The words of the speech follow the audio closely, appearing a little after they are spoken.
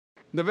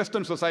The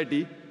Western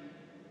society,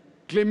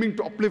 claiming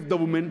to uplift the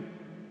woman,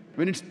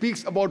 when it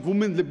speaks about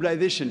women's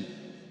liberalization,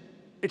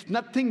 it's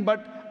nothing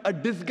but a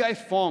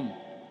disguised form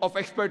of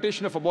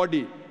exploitation of a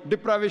body,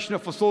 deprivation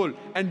of a soul,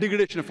 and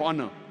degradation of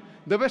honor.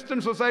 The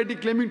Western society,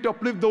 claiming to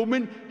uplift the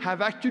woman,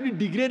 have actually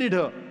degraded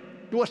her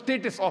to a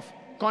status of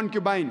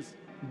concubines,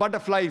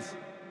 butterflies,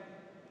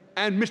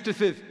 and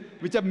mistresses,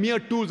 which are mere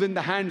tools in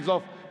the hands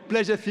of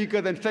pleasure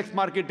seekers and sex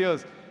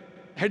marketers,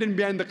 hidden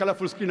behind the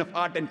colorful screen of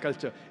art and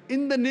culture.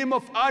 In the name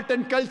of art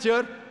and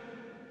culture,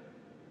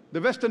 the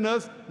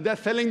Westerners, they're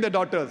selling their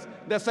daughters,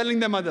 they're selling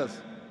their mothers.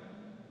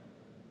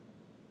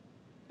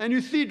 And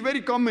you see it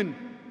very common.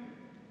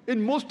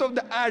 In most of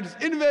the ads,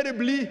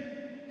 invariably,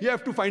 you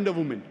have to find a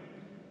woman.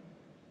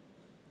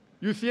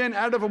 You see an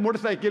ad of a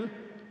motorcycle,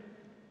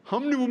 how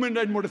many women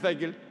ride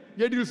motorcycle?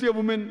 Yet you see a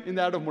woman in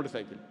the ad of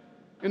motorcycle.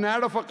 In the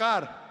ad of a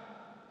car,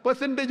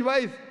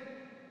 percentage-wise,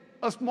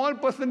 a small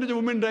percentage of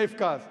women drive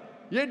cars.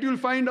 Yet you'll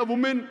find a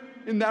woman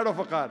in the ad of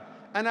a car.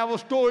 And I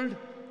was told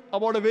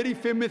about a very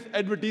famous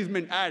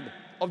advertisement ad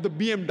of the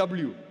BMW.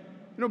 You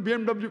know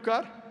BMW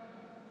car?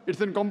 It's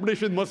in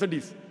competition with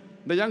Mercedes.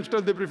 The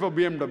youngsters, they prefer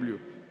BMW.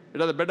 It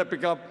has a better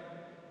pickup.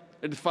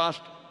 It is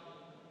fast.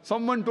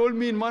 Someone told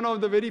me in one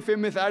of the very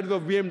famous ads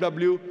of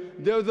BMW,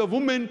 there was a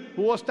woman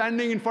who was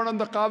standing in front of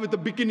the car with a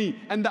bikini,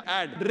 and the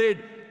ad read,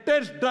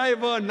 "Test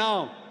driver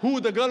now." Who,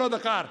 the girl or the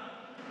car?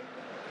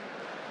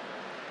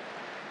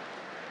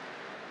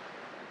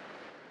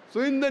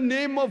 So in the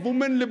name of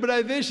women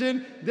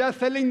liberalization, they are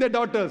selling their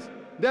daughters.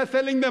 They are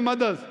selling their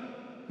mothers.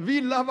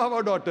 We love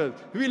our daughters.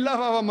 We love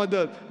our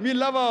mothers. We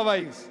love our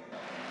wives.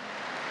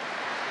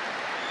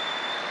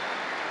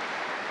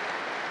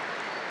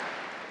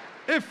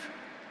 If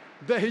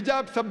the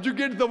hijab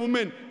subjugates the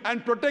woman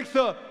and protects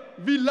her,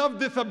 we love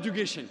this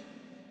subjugation.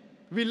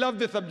 We love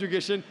this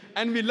subjugation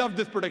and we love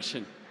this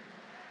protection.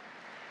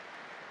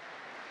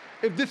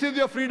 If this is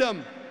your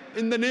freedom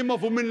in the name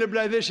of women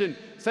liberalization,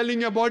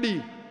 selling your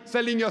body,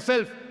 selling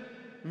yourself,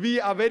 we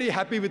are very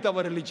happy with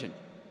our religion.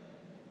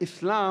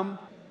 Islam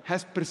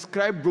has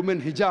prescribed women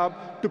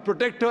hijab to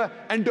protect her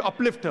and to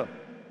uplift her.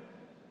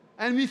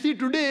 And we see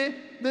today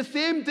the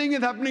same thing is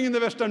happening in the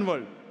Western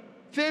world.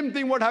 Same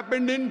thing what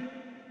happened in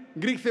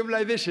Greek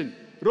civilization,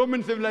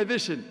 Roman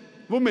civilization.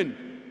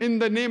 Women, in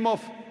the name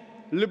of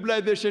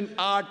liberalization,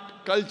 art,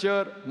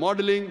 culture,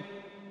 modeling,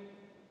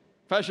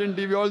 fashion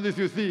TV, all this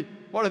you see,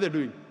 what are they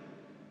doing?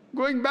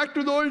 Going back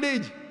to the old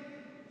age.